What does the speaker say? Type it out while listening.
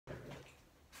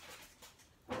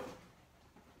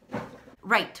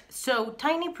Right, so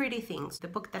Tiny Pretty Things, the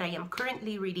book that I am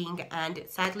currently reading, and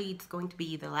sadly it's going to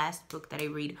be the last book that I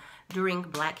read during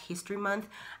Black History Month.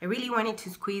 I really wanted to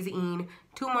squeeze in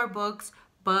 2 more books,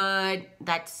 but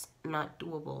that's not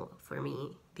doable for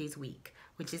me this week,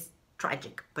 which is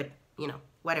tragic, but you know,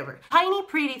 whatever. Tiny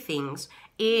Pretty Things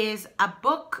is a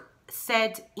book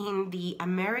set in the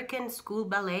American School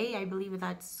Ballet, I believe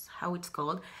that's how it's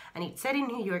called, and it's set in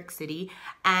New York City,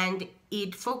 and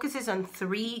it focuses on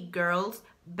 3 girls,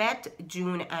 Beth,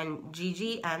 June, and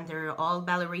Gigi, and they're all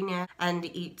ballerina, and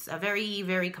it's a very,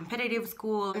 very competitive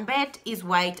school. And Beth is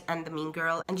white and the mean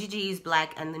girl, and Gigi is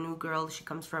black and the new girl. She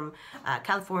comes from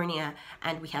California,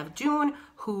 and we have June,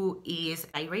 who is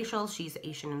biracial. She's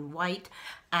Asian and white,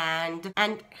 and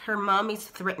her mom is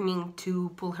threatening to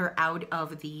pull her out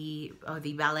of the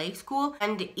ballet school,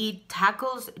 and it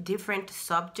tackles different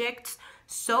subjects.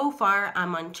 So far,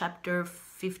 I'm on chapter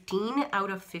 15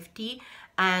 out of 50,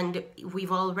 and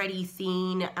we've already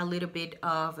seen a little bit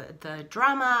of the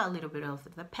drama, a little bit of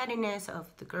the pettiness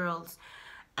of the girls,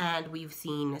 and we've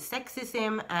seen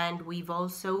sexism, and we've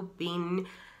also been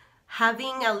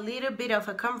having a little bit of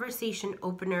a conversation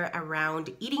opener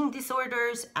around eating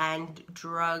disorders and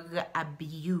drug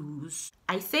abuse.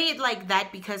 I say it like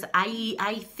that because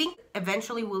I think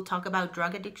eventually we'll talk about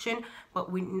drug addiction,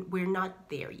 but we're not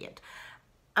there yet.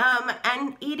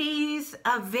 And it is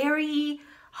a very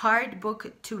hard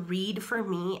book to read for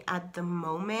me at the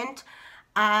moment.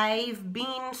 I've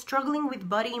been struggling with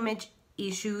body image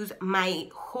issues my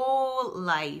whole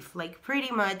life, like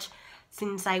pretty much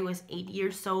since I was 8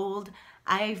 years old.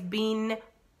 I've been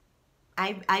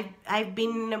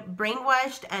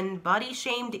brainwashed and body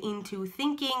shamed into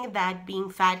thinking that being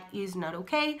fat is not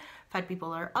okay. Fat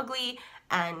people are ugly,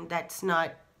 and that's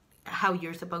not how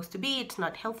you're supposed to be. It's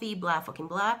not healthy, blah fucking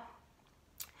blah.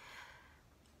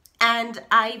 And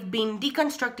I've been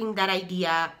deconstructing that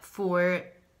idea for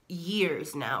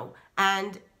years now.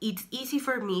 And it's easy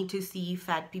for me to see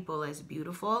fat people as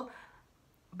beautiful,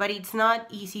 but it's not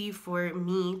easy for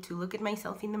me to look at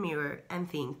myself in the mirror and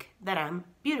think that I'm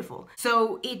beautiful.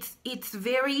 So it's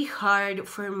very hard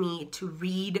for me to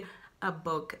read a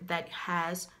book that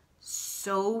has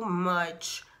so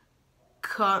much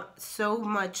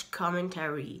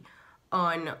commentary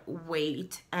on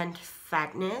weight and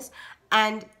fatness,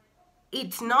 and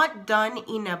it's not done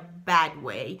in a bad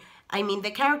way. I mean,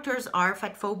 the characters are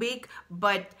fatphobic,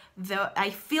 but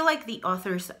I feel like the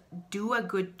authors do a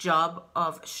good job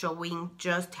of showing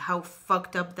just how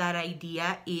fucked up that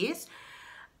idea is.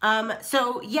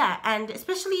 So yeah, and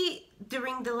especially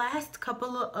during the last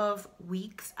couple of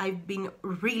weeks, I've been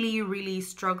really, really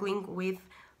struggling with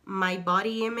my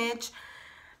body image,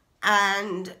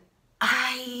 and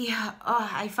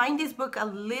I find this book a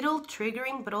little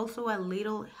triggering, but also a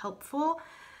little helpful.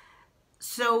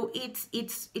 So it's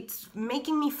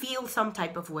making me feel some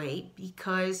type of way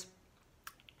because,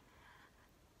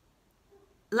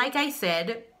 like I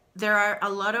said, there are a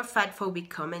lot of fatphobic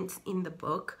comments in the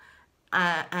book,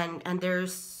 and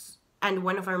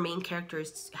one of our main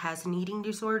characters has an eating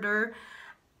disorder,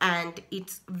 and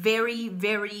it's very,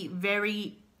 very,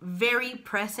 very, very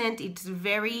present. It's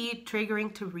very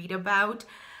triggering to read about.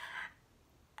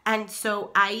 And so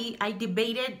I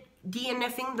debated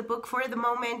DNFing the book for the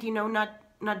moment, you know,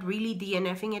 not really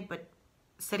DNFing it, but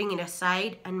setting it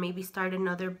aside and maybe start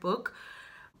another book.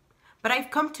 But I've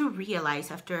come to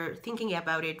realize, after thinking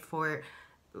about it for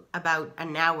about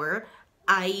an hour,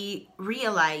 I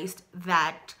realized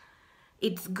that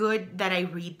it's good that I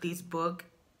read this book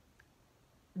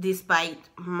despite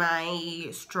my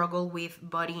struggle with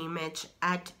body image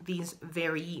at this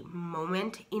very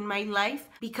moment in my life,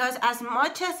 because as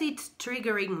much as it's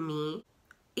triggering me,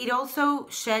 it also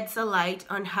sheds a light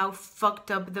on how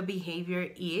fucked up the behavior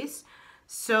is.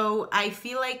 So I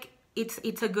feel like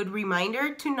it's a good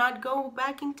reminder to not go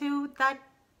back into that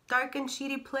dark and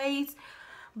shitty place.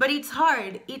 But it's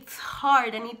hard,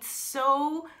 and it's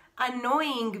so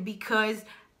annoying because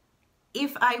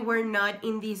if I were not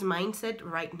in this mindset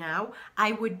right now,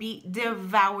 I would be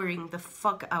devouring the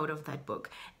fuck out of that book.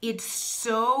 It's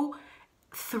so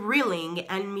thrilling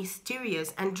and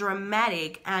mysterious and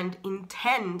dramatic and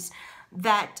intense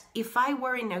that if I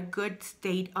were in a good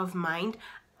state of mind,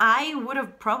 I would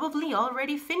have probably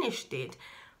already finished it.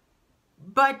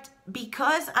 But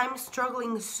because I'm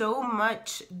struggling so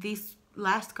much this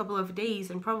last couple of days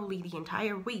and probably the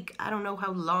entire week, I don't know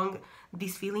how long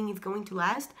this feeling is going to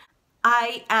last,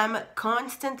 I am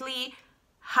constantly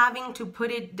having to put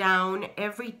it down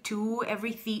every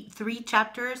 3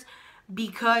 chapters,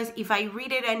 because if I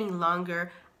read it any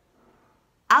longer,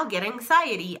 I'll get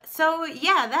anxiety. So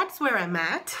yeah, that's where I'm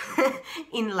at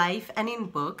in life and in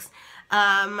books.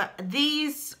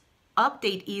 This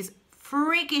update is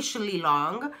freakishly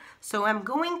long, so I'm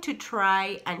going to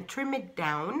try and trim it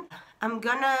down. I'm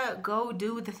gonna go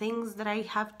do the things that I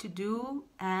have to do,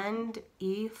 and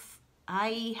if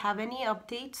I have any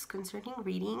updates concerning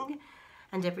reading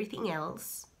and everything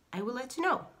else, I will let you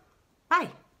know. Bye.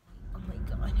 Oh my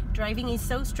god, driving is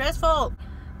so stressful.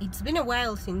 It's been a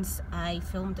while since I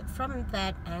filmed from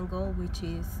that angle, which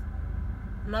is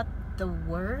not the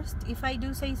worst, if I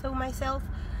do say so myself.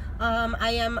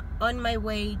 I am on my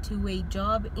way to a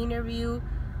job interview.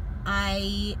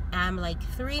 I am like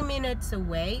 3 minutes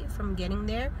away from getting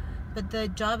there, but the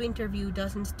job interview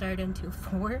doesn't start until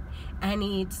 4 and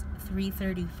it's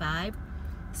 3:35.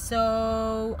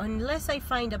 So unless I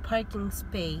find a parking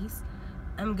space,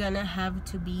 I'm gonna have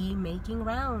to be making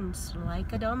rounds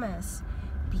like a dumbass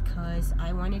because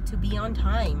I wanted to be on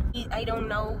time. I don't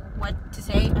know what to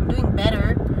say. I'm doing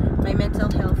better. My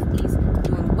mental health is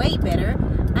doing way better.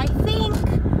 I think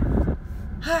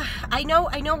I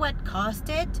know what caused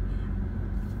it,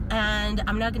 and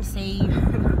I'm not gonna say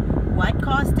what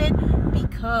caused it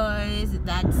because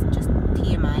that's just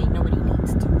TMI. Nobody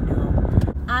needs to know.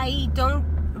 I don't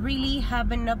really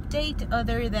have an update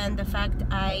other than the fact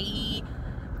I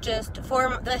just,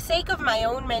 for the sake of my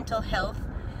own mental health,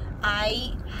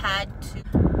 I had to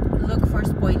look for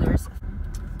spoilers.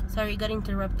 Sorry, got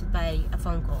interrupted by a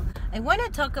phone call. I want to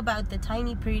talk about the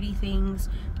Tiny Pretty Things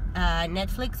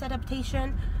Netflix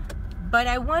adaptation, but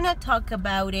I want to talk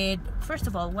about it, first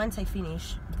of all, once I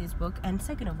finish this book, and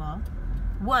second of all,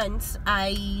 once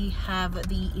I have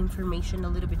the information a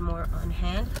little bit more on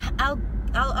hand. I'll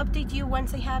update you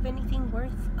once I have anything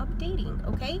worth updating,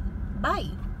 okay?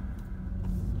 Bye!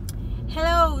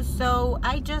 Hello, so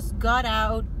I just got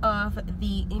out of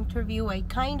the interview. I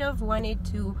kind of wanted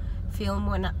to film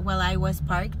while I was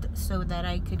parked so that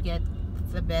I could get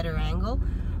the better angle,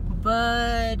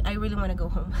 but I really want to go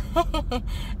home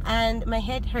and my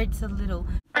head hurts a little.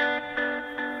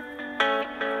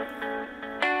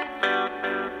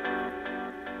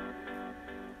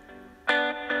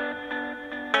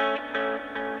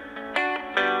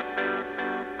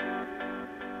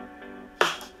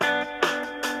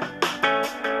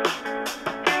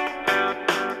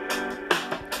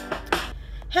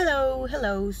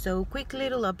 Hello, so quick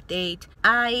little update.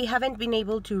 I haven't been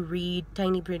able to read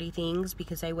Tiny Pretty Things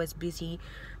because I was busy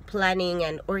planning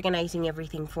and organizing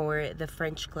everything for the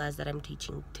French class that I'm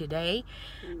teaching today.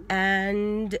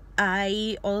 And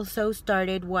I also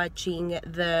started watching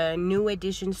the New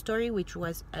Edition story, which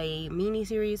was a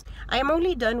mini-series. I am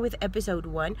only done with episode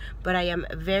 1, but I am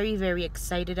very, very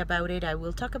excited about it. I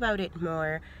will talk about it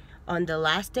more on the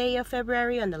last day of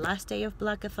February, on the last day of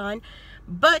Blackathon,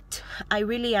 but I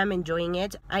really am enjoying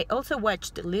it. I also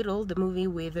watched Little, the movie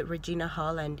with Regina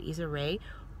Hall and Issa Rae.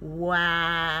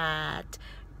 What?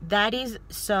 That is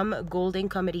some golden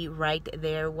comedy right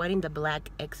there. What in the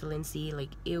black excellency.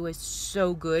 Like, it was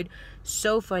so good,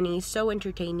 so funny, so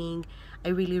entertaining. I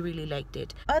really, really liked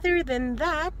it. Other than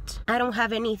that, I don't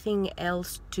have anything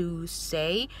else to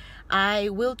say. I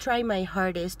will try my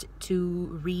hardest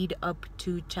to read up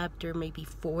to chapter maybe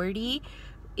 40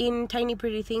 in Tiny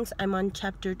Pretty Things. I'm on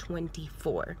chapter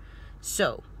 24.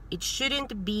 So, it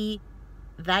shouldn't be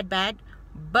that bad,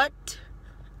 but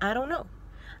I don't know.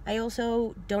 I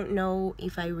also don't know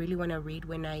if I really want to read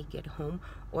when I get home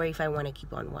or if I want to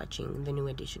keep on watching the New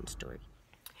Edition story.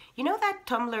 You know that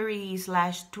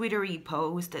Tumblr/Twittery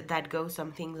post that goes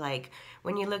something like,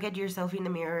 when you look at yourself in the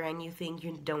mirror and you think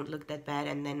you don't look that bad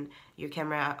and then your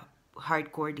camera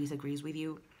hardcore disagrees with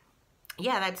you?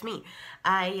 Yeah, that's me.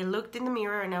 I looked in the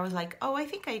mirror and I was like, oh, I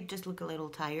think I just look a little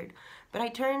tired. But I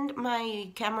turned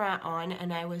my camera on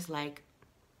and I was like,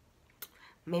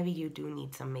 maybe you do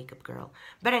need some makeup, girl.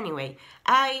 But anyway,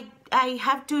 I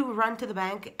have to run to the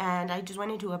bank, and I just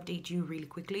wanted to update you really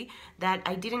quickly that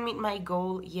I didn't meet my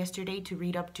goal yesterday to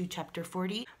read up to chapter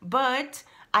 40, but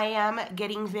I am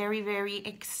getting very, very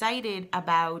excited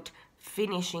about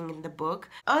finishing the book.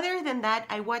 Other than that,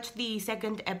 I watched the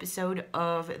second episode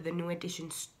of the New Edition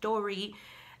story,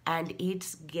 and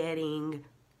it's getting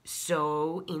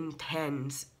so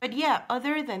intense. But yeah,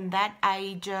 other than that,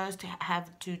 I just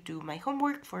have to do my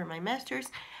homework for my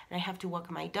master's, and I have to walk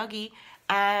my doggy,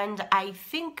 and I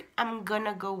think I'm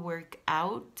gonna go work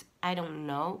out. I don't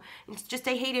know. It's just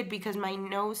I hate it because my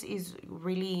nose is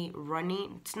really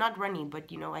runny. It's not runny,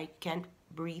 but you know, I can't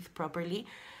breathe properly.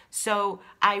 So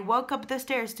I walk up the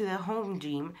stairs to the home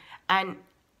gym and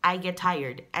I get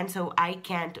tired, and so I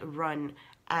can't run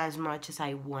as much as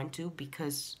I want to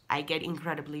because I get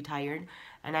incredibly tired,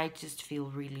 and I just feel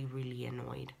really, really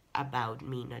annoyed about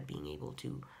me not being able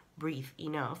to breathe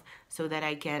enough so that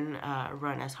I can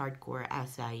run as hardcore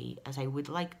as I would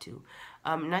like to.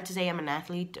 Not to say I'm an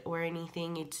athlete or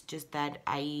anything. It's just that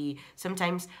I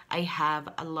sometimes I have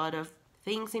a lot of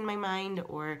things in my mind,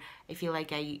 or I feel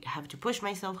like I have to push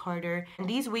myself harder. And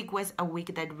this week was a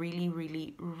week that really,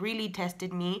 really, really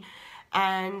tested me,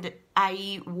 and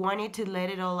I wanted to let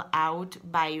it all out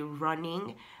by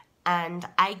running, and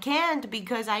I can't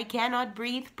because I cannot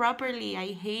breathe properly. I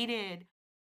hate it.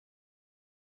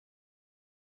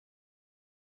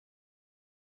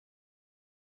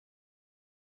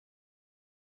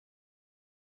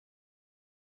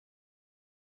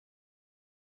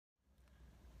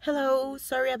 Hello,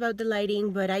 sorry about the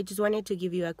lighting, but I just wanted to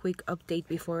give you a quick update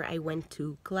before I went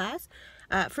to class.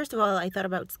 First of all, I thought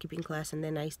about skipping class, and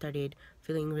then I started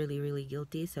feeling really, really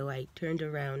guilty, so I turned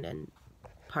around and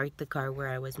parked the car where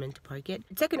I was meant to park it.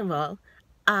 Second of all,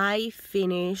 I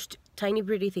finished Tiny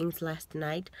Pretty Things last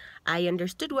night. I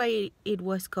understood why it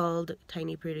was called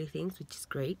Tiny Pretty Things, which is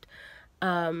great.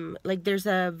 Like there's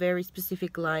a very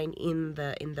specific line in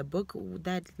the book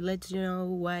that lets you know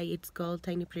why it's called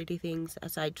Tiny Pretty Things,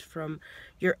 aside from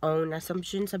your own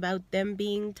assumptions about them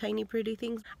being tiny pretty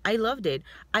things. I loved it.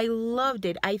 I loved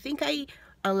it. I think I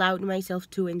allowed myself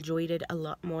to enjoy it a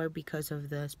lot more because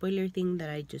of the spoiler thing that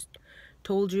I just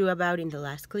told you about in the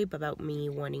last clip, about me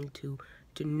wanting to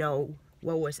know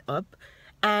what was up.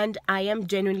 And I am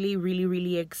genuinely really,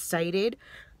 really excited.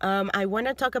 I want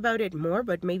to talk about it more,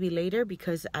 but maybe later,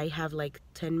 because I have like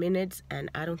 10 minutes,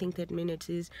 and I don't think 10 minutes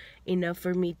is enough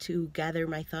for me to gather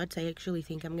my thoughts. I actually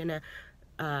think I'm gonna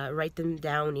write them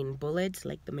down in bullets,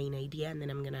 like the main idea, and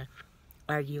then I'm gonna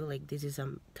argue like this is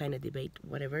some kind of debate,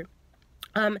 whatever.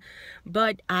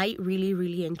 But I really,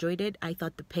 really enjoyed it. I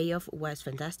thought the payoff was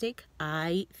fantastic.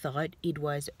 I thought it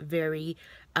was very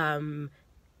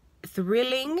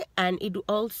thrilling, and it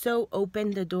also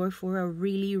opened the door for a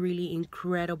really, really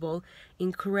incredible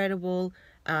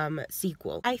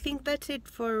sequel. I think that's it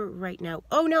for right now.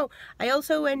 Oh no, I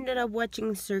also ended up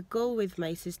watching Circle with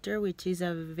my sister, which is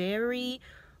a very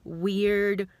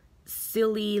weird,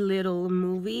 silly little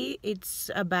movie. It's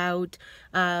about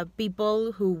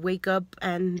people who wake up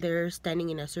and they're standing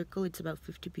in a circle. It's about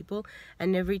 50 people,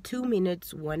 and every 2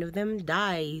 minutes one of them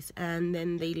dies, and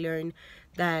then they learn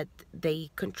that they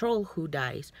control who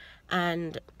dies.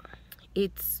 And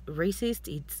it's racist,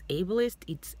 it's ableist,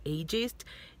 it's ageist.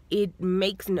 It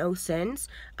makes no sense.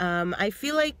 I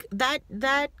feel like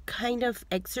that kind of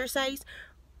exercise,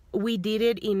 we did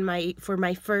it in for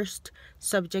my first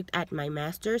subject at my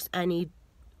master's, and it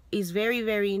is very,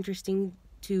 very interesting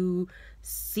to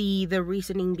see the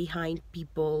reasoning behind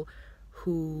people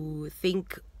who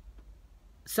think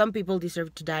some people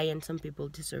deserve to die and some people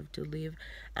deserve to live,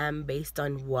 based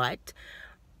on what.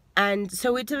 And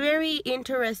so it's a very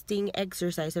interesting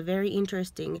exercise, a very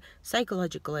interesting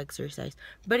psychological exercise.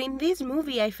 But in this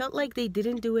movie, I felt like they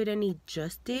didn't do it any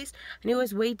justice, and it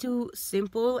was way too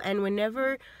simple. And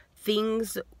whenever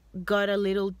things got a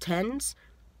little tense,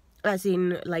 as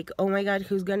in like, oh my god,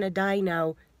 who's gonna die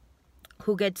now?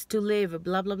 Who gets to live?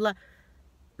 Blah, blah, blah.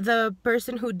 The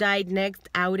person who died next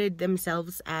outed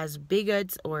themselves as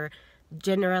bigots or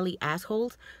generally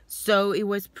assholes. So it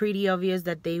was pretty obvious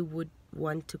that they would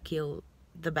want to kill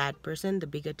the bad person, the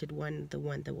bigoted one, the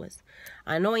one that was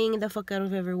annoying the fuck out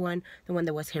of everyone, the one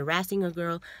that was harassing a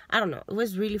girl. I don't know. It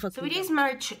was really fucking... So it is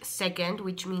March 2nd,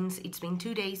 which means it's been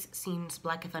 2 days since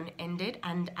Blackathon ended,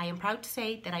 and I am proud to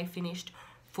say that I finished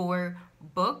 4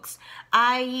 books.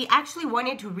 I actually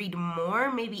wanted to read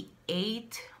more, maybe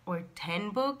 8 or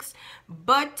 10 books,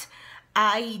 but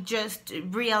I just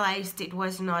realized it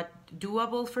was not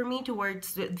doable for me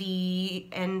towards the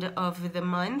end of the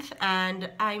month, and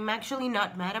I'm actually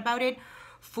not mad about it.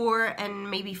 4 and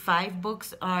maybe 5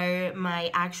 books are my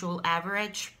actual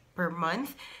average per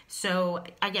month. So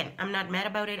again, I'm not mad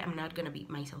about it. I'm not gonna beat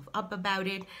myself up about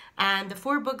it. And the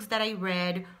 4 books that I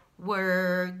read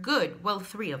were good. Well,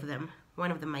 3 of them.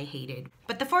 One of them I hated.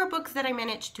 But the 4 books that I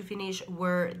managed to finish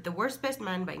were The Worst Best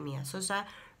Man by Mia Sosa,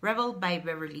 Rebel by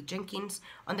Beverly Jenkins,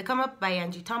 On the Come Up by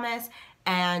Angie Thomas,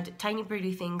 and Tiny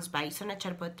Pretty Things by Sona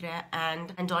Charpotra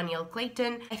and Daniel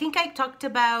Clayton. I think I talked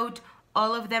about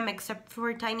all of them except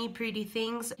for Tiny Pretty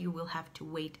Things. You will have to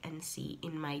wait and see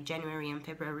in my January and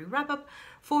February wrap-up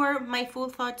for my full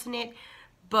thoughts on it.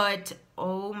 But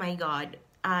oh my god,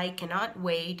 I cannot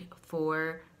wait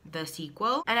for the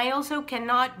sequel, and I also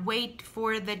cannot wait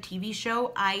for the TV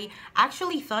show. I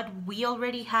actually thought we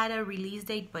already had a release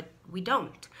date, but we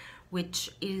don't,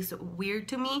 which is weird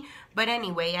to me. But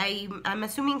anyway, I'm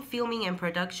assuming filming and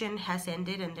production has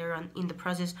ended and they're in the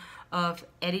process of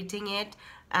editing it.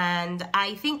 and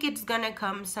I think it's gonna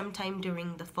come sometime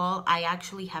during the fall. I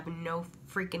actually have no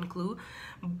freaking clue,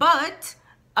 but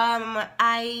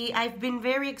I've been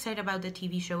very excited about the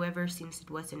TV show ever since it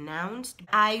was announced.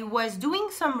 I was doing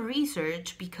some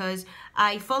research because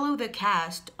I follow the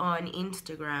cast on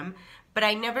Instagram, but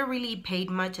I never really paid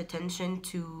much attention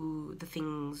to the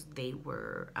things they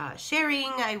were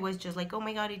sharing. I was just like, oh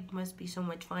my god, it must be so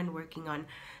much fun working on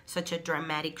such a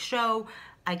dramatic show.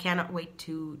 I cannot wait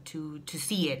to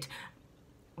see it.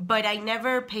 But I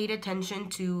never paid attention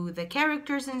to the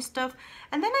characters and stuff.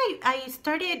 And then I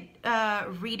started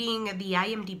reading the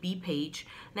IMDb page,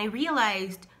 and I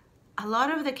realized a lot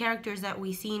of the characters that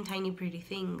we see in Tiny Pretty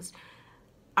Things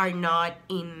are not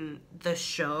in the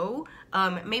show.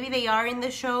 Maybe they are in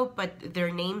the show, but their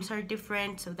names are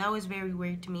different, so that was very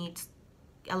weird to me. It's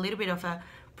a little bit of a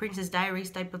Princess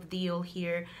Diaries type of deal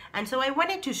here, and so I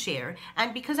wanted to share.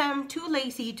 And because I'm too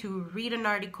lazy to read an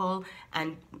article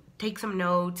and take some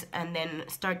notes and then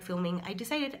start filming, I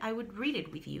decided I would read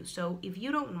it with you. So if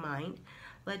you don't mind,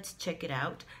 let's check it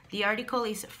out. The article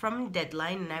is from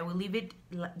Deadline, and I will leave it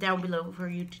down below for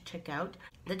you to check out.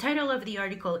 The title of the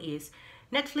article is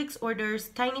Netflix Orders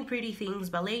Tiny Pretty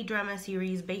Things Ballet Drama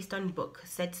Series Based on Book,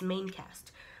 Sets Main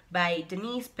Cast, by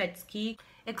Denise Petsky.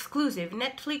 Exclusive,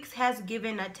 Netflix has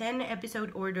given a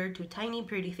 10-episode order to Tiny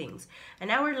Pretty Things, an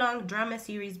hour-long drama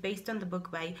series based on the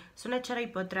book by Sona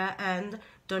Charipotra and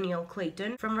Doniel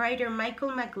Clayton, from writer Michael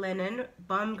McLennan,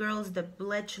 Bomb Girls, The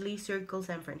Bletchley Circle,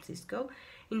 San Francisco,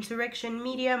 Insurrection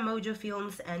Media, Mojo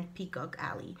Films, and Peacock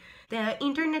Alley. The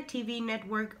Internet TV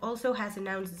network also has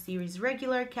announced the series'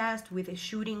 regular cast, with a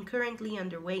shooting currently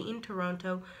underway in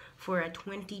Toronto for a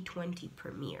 2020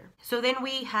 premiere. So then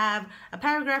we have a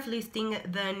paragraph listing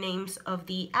the names of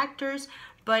the actors,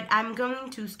 but I'm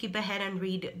going to skip ahead and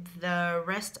read the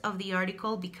rest of the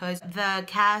article because the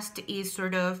cast is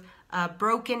sort of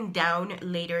broken down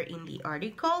later in the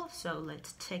article. So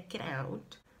let's check it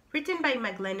out. Written by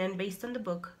McLennan, based on the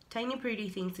book, Tiny Pretty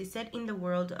Things is set in the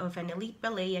world of an elite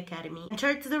ballet academy and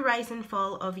charts the rise and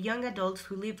fall of young adults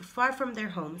who live far from their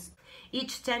homes,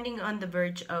 each standing on the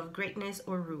verge of greatness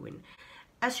or ruin.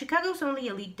 As Chicago's only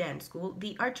elite dance school,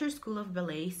 the Archer School of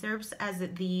Ballet serves as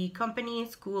the company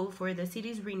school for the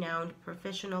city's renowned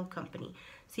professional company,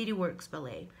 CityWorks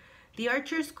Ballet. The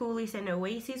Archer School is an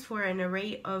oasis for an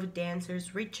array of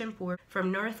dancers, rich and poor, from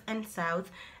north and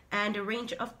south, and a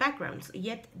range of backgrounds,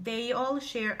 yet they all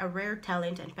share a rare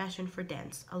talent and passion for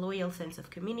dance, a loyal sense of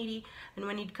community, and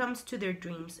when it comes to their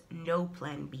dreams, no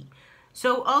plan B.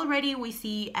 So already we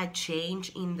see a change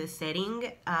in the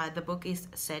setting. The book is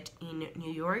set in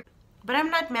New York, but I'm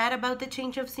not mad about the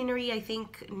change of scenery. I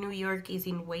think New York is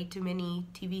in way too many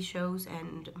TV shows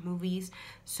and movies,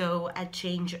 so a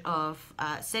change of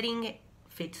setting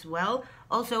fits well.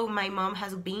 Also, my mom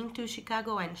has been to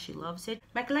Chicago and she loves it.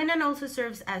 McLennan also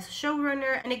serves as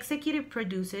showrunner and executive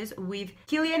produces with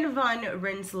Kilian von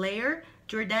Rensselaer,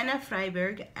 Jordana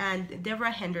Freiberg, and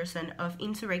Deborah Henderson of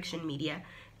Insurrection Media,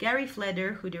 Gary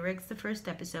Fleder, who directs the first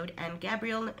episode, and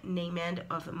Gabriel Neyman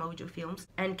of Mojo Films,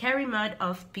 and Carrie Mudd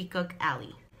of Peacock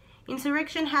Alley.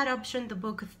 Insurrection had optioned the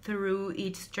book through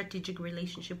its strategic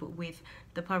relationship with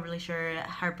the publisher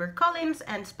HarperCollins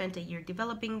and spent a year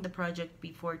developing the project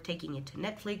before taking it to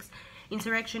Netflix.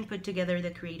 Insurrection put together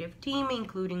the creative team,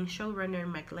 including showrunner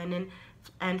McLennan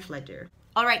and Fletcher.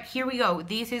 Alright, here we go.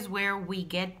 This is where we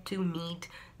get to meet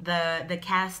the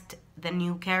cast, the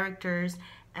new characters,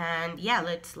 and yeah,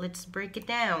 let's break it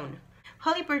down.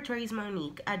 Holly portrays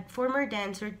Monique, a former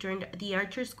dancer turned the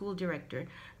Archer School director.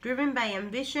 Driven by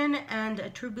ambition and a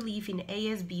true belief in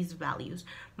ASB's values,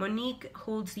 Monique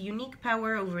holds unique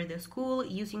power over the school,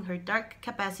 using her dark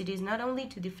capacities not only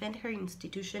to defend her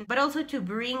institution, but also to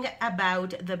bring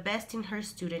about the best in her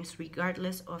students,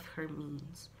 regardless of her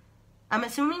means. I'm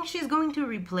assuming she's going to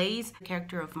replace the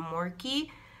character of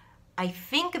Morky. I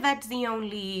think that's the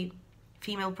only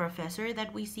female professor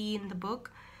that we see in the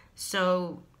book,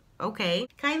 so okay.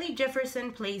 Kylie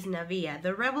Jefferson plays Navia,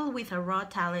 the rebel with a raw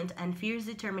talent and fierce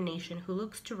determination who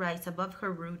looks to rise above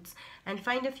her roots and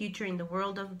find a future in the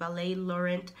world of ballet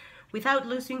Laurent without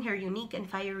losing her unique and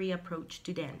fiery approach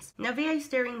to dance. Navia is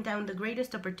staring down the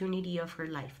greatest opportunity of her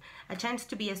life, a chance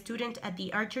to be a student at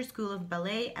the Archer School of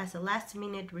Ballet as a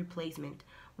last-minute replacement.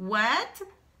 What?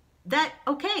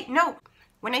 Okay, no.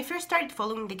 When I first started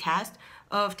following the cast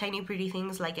of Tiny Pretty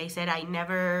Things, like I said, I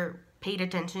never paid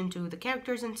attention to the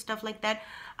characters and stuff like that.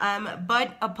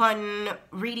 But upon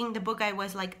reading the book, I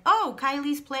was like, oh,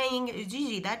 Kylie's playing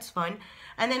Gigi, that's fun.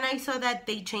 And then I saw that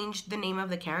they changed the name of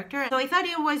the character. So I thought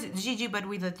it was Gigi, but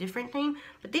with a different name.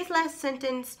 But this last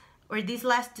sentence, or this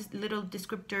last little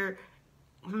descriptor,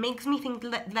 makes me think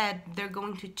that they're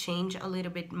going to change a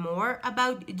little bit more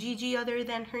about Gigi other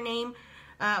than her name,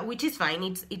 which is fine.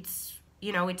 It's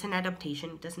you know, it's an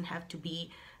adaptation. It doesn't have to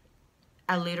be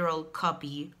a literal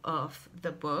copy of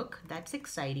the book. That's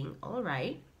exciting. All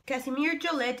right. Casimir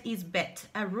Jolette is Bette,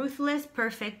 a ruthless,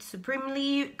 perfect,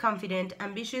 supremely confident,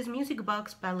 ambitious music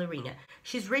box ballerina.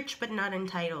 She's rich but not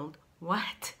entitled.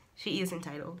 What? She is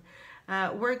entitled.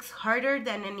 Works harder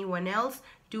than anyone else,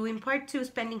 due in part to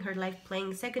spending her life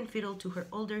playing second fiddle to her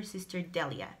older sister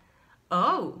Delia.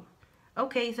 Oh,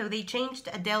 okay, so they changed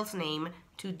Adele's name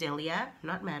to Delia.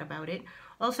 Not mad about it.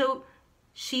 Also,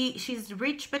 she's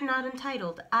rich but not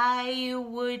entitled. I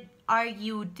would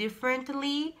argue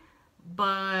differently,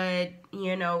 but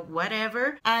you know,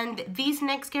 whatever. And this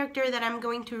next character that I'm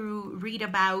going to read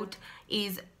about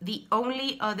is the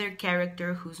only other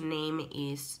character whose name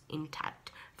is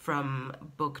intact from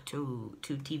book to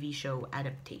TV show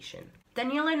adaptation.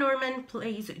 Daniela Norman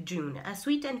plays June, a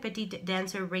sweet and petite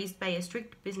dancer raised by a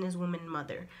strict businesswoman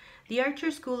mother. The Archer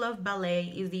School of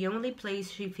Ballet is the only place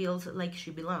she feels like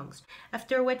she belongs.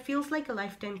 After what feels like a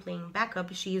lifetime playing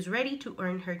backup, she is ready to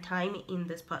earn her time in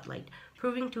the spotlight,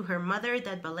 proving to her mother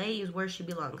that ballet is where she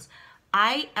belongs.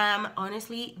 I am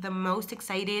honestly the most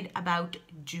excited about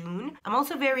June. I'm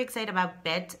also very excited about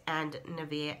Bette and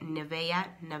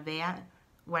Nevaeh,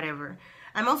 whatever.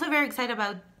 I'm also very excited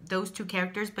about those two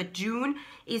characters, but June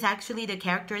is actually the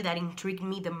character that intrigued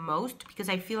me the most because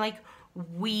I feel like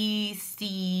we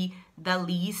see the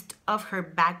least of her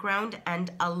background and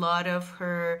a lot of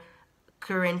her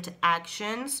current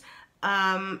actions.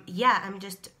 Yeah,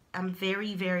 I'm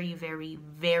very, very, very,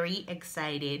 very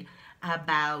excited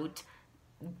about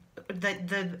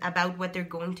about what they're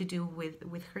going to do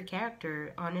with her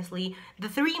character. Honestly, the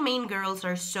three main girls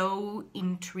are so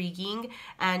intriguing,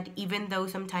 and even though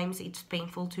sometimes it's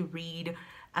painful to read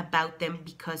about them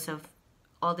because of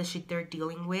all the shit they're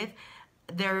dealing with,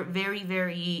 they're very,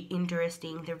 very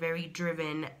interesting. They're very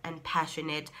driven and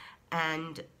passionate,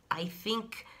 and I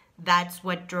think that's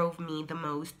what drove me the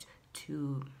most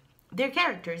to their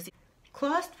characters.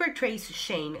 Clost portrays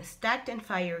Shane, stacked and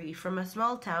fiery. From a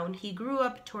small town, he grew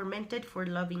up tormented for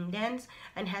loving dance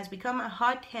and has become a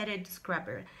hot-headed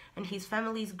scrapper and his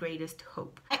family's greatest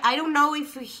hope. I don't know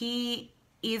if he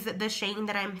is the Shane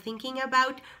that I'm thinking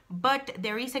about, but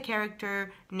there is a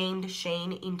character named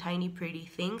Shane in Tiny Pretty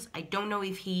Things. I don't know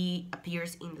if he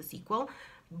appears in the sequel,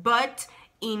 but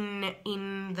in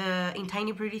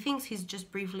Tiny Pretty Things, he's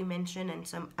just briefly mentioned and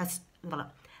as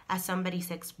somebody's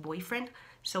ex-boyfriend.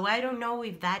 So I don't know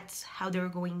if that's how they're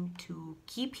going to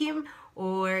keep him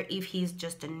or if he's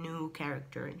just a new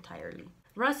character entirely.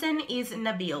 Rosen is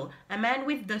Nabil, a man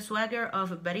with the swagger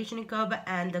of Baryshnikov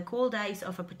and the cold eyes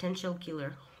of a potential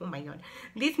killer. Oh my god.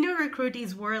 This new recruit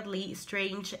is worldly,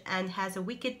 strange, and has a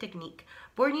wicked technique.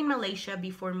 Born in Malaysia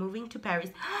before moving to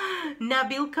Paris,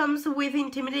 Nabil comes with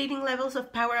intimidating levels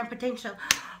of power and potential.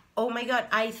 Oh my god,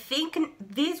 I think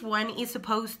this one is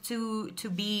supposed to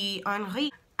be Henri.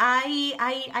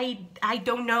 I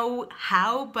don't know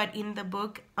how, but in the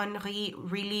book, Henri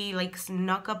really like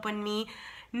snuck up on me.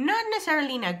 Not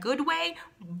necessarily in a good way,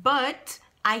 but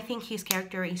I think his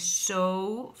character is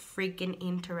so freaking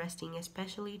interesting,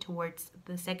 especially towards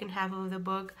the second half of the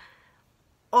book.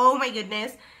 Oh my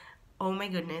goodness. Oh my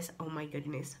goodness. Oh my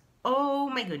goodness. Oh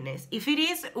my goodness. If it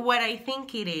is what I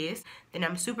think it is, then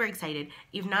I'm super excited.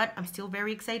 If not, I'm still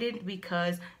very excited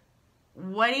because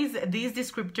what is this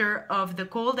descriptor of the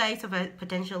cold eyes of a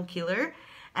potential killer?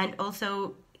 And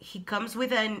also he comes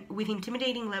with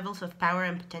intimidating levels of power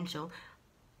and potential.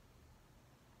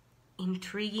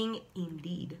 Intriguing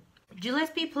indeed.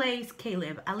 Gillespie plays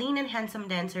Caleb, a lean and handsome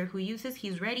dancer who uses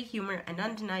his ready humor and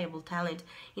undeniable talent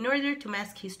in order to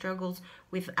mask his struggles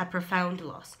with a profound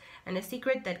loss and a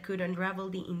secret that could unravel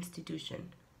the institution.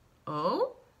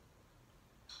 Oh?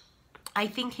 I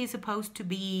think he's supposed to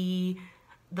be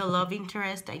the love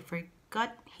interest. I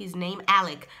forgot his name.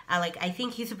 Alec. Alec. I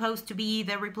think he's supposed to be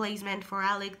the replacement for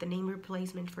Alec, the name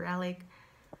replacement for Alec.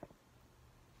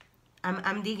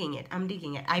 I'm digging it. I'm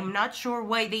digging it. I'm not sure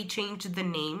why they changed the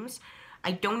names.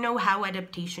 I don't know how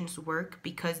adaptations work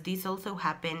because this also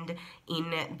happened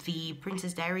in the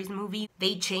Princess Diaries movie.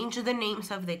 They changed the names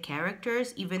of the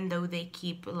characters even though they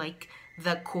keep like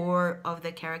the core of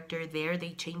the character there.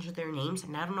 They changed their names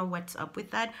and I don't know what's up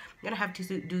with that. I'm gonna have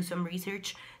to do some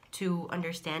research to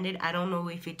understand it. I don't know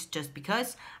if it's just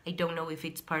because. I don't know if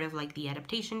it's part of like the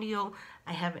adaptation deal.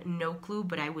 I have no clue,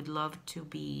 but I would love to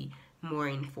be more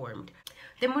informed.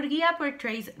 The Murguia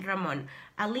portrays Ramon,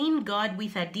 a lean god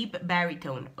with a deep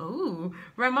baritone. Oh,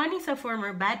 Ramon is a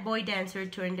former bad boy dancer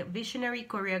turned visionary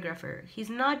choreographer. He's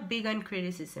not big on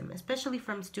criticism, especially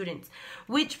from students,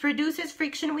 which produces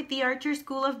friction with the Archer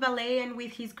School of Ballet and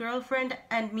with his girlfriend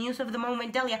and muse of the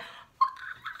moment, Delia.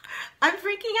 I'm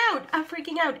freaking out. I'm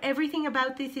freaking out. Everything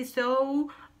about this is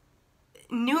so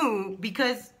new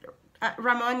because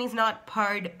Ramon is not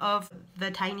part of the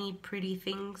Tiny Pretty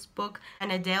Things book,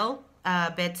 and Adele,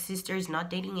 Beth's sister, is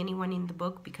not dating anyone in the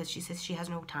book because she says she has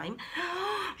no time.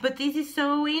 But this is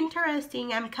so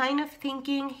interesting. I'm kind of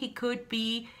thinking he could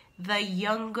be the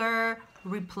younger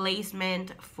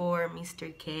replacement for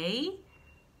Mr. K.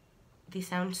 This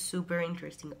sounds super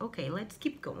interesting. Okay, let's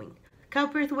keep going.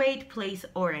 Cowperthwaite plays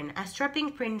Oren, a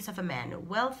strapping prince of a man.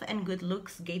 Wealth and good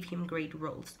looks gave him great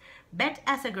roles. Bette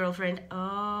as a girlfriend,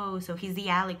 oh, so he's the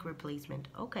Alec replacement,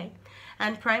 okay,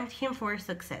 and primed him for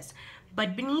success.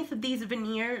 But beneath this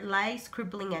veneer lies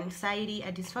crippling anxiety,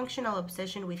 a dysfunctional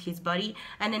obsession with his body,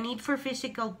 and a need for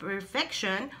physical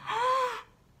perfection.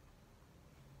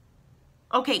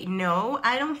 Okay, no,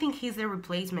 I don't think he's the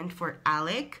replacement for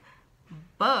Alec,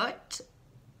 but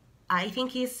I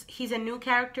think he's a new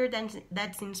character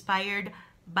that's inspired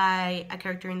by a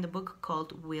character in the book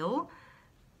called Will.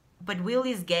 But Will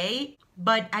is gay,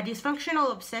 but a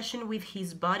dysfunctional obsession with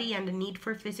his body and a need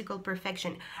for physical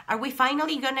perfection. Are we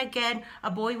finally gonna get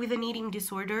a boy with an eating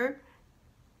disorder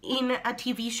in a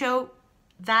TV show?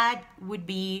 That would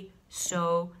be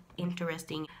so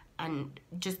interesting and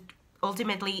just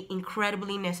ultimately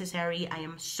incredibly necessary. I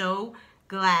am so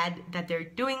glad that they're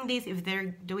doing this. If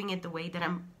they're doing it the way that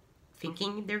I'm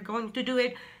thinking they're going to do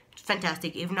it,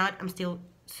 fantastic. If not, I'm still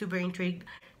super intrigued.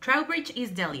 Trowbridge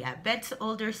is Delia, Beth's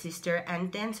older sister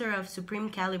and dancer of supreme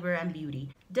caliber and beauty.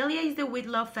 Delia is the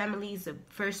Whitlow family's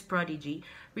first prodigy,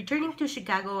 returning to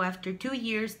Chicago after 2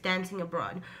 years dancing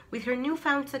abroad. With her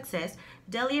newfound success,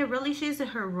 Delia relishes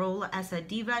her role as a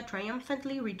diva,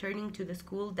 triumphantly returning to the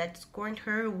school that scorned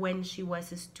her when she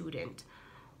was a student.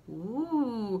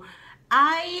 Ooh,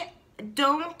 I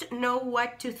don't know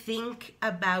what to think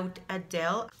about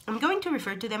Adele. I'm going to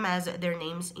refer to them as their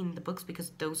names in the books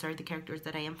because those are the characters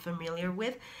that I am familiar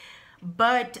with.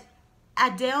 But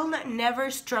Adele never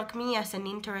struck me as an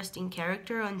interesting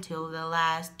character until the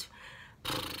last,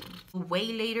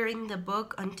 way later in the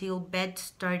book, until Beth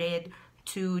started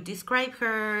to describe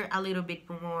her a little bit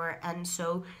more, and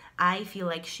so I feel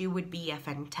like she would be a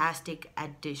fantastic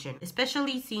addition,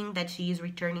 especially seeing that she is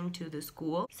returning to the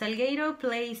school. Salgueiro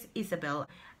plays Isabel,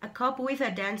 a cop with a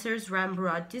dancer's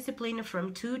ramrod discipline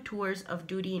from 2 tours of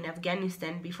duty in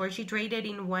Afghanistan before she traded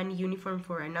in one uniform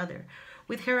for another.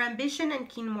 With her ambition and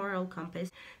keen moral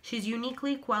compass, she's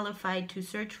uniquely qualified to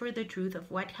search for the truth of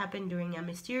what happened during a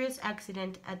mysterious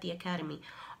accident at the academy.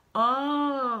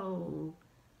 Oh,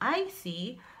 I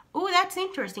see. Oh, that's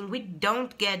interesting. We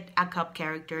don't get a cop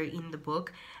character in the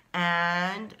book,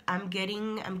 and I'm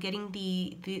getting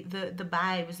the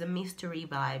vibes, the mystery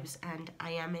vibes, and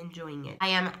I am enjoying it. I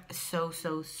am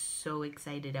so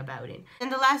excited about it.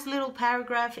 And the last little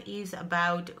paragraph is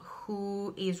about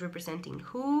who is representing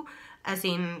who, as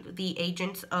in the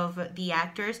agents of the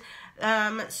actors.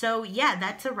 So yeah,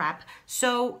 that's a wrap.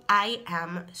 So I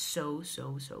am so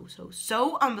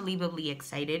unbelievably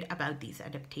excited about this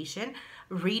adaptation.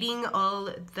 Reading all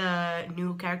the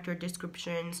new character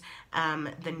descriptions,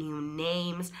 the new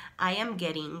names, I am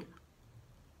getting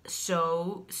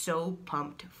so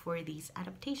pumped for this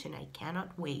adaptation. I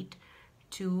cannot wait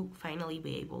to finally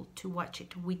be able to watch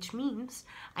it, which means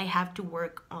I have to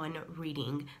work on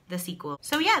reading the sequel.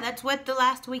 So yeah, that's what the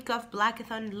last week of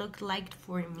Blackathon looked like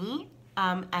for me.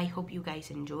 I hope you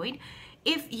guys enjoyed.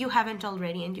 If you haven't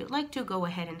already and you'd like to, go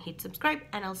ahead and hit subscribe,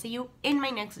 and I'll see you in my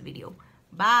next video.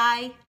 Bye!